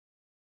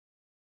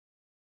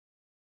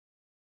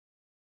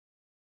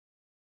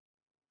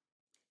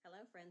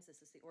friends,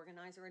 this is the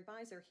Organizer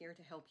Advisor here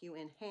to help you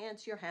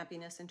enhance your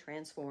happiness and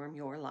transform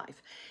your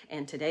life.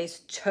 And today's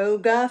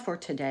toga for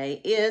today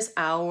is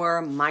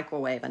our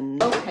microwave.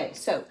 Okay,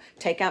 so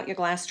take out your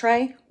glass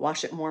tray,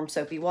 wash it in warm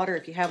soapy water.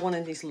 If you have one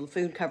of these little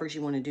food covers,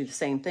 you want to do the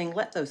same thing.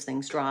 Let those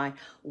things dry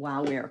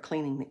while we are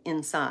cleaning the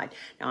inside.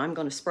 Now I'm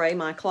going to spray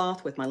my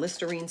cloth with my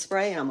Listerine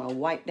spray and I'm going to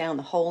wipe down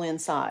the whole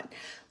inside.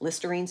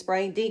 Listerine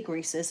spray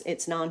degreases,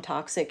 it's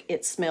non-toxic,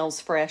 it smells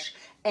fresh,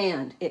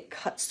 and it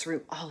cuts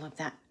through all of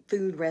that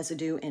food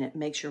residue and it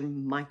makes your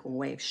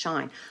microwave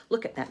shine.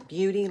 Look at that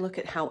beauty. Look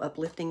at how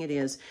uplifting it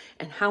is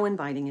and how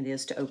inviting it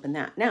is to open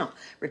that. Now,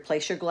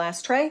 replace your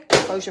glass tray,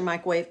 close your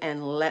microwave,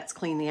 and let's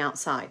clean the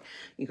outside.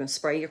 You're going to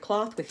spray your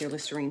cloth with your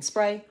Listerine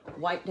spray,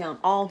 wipe down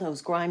all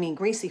those grimy,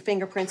 greasy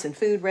fingerprints and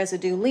food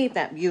residue, leave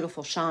that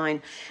beautiful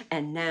shine,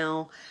 and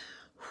now,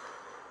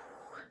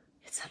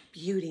 it's a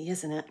beauty,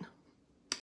 isn't it?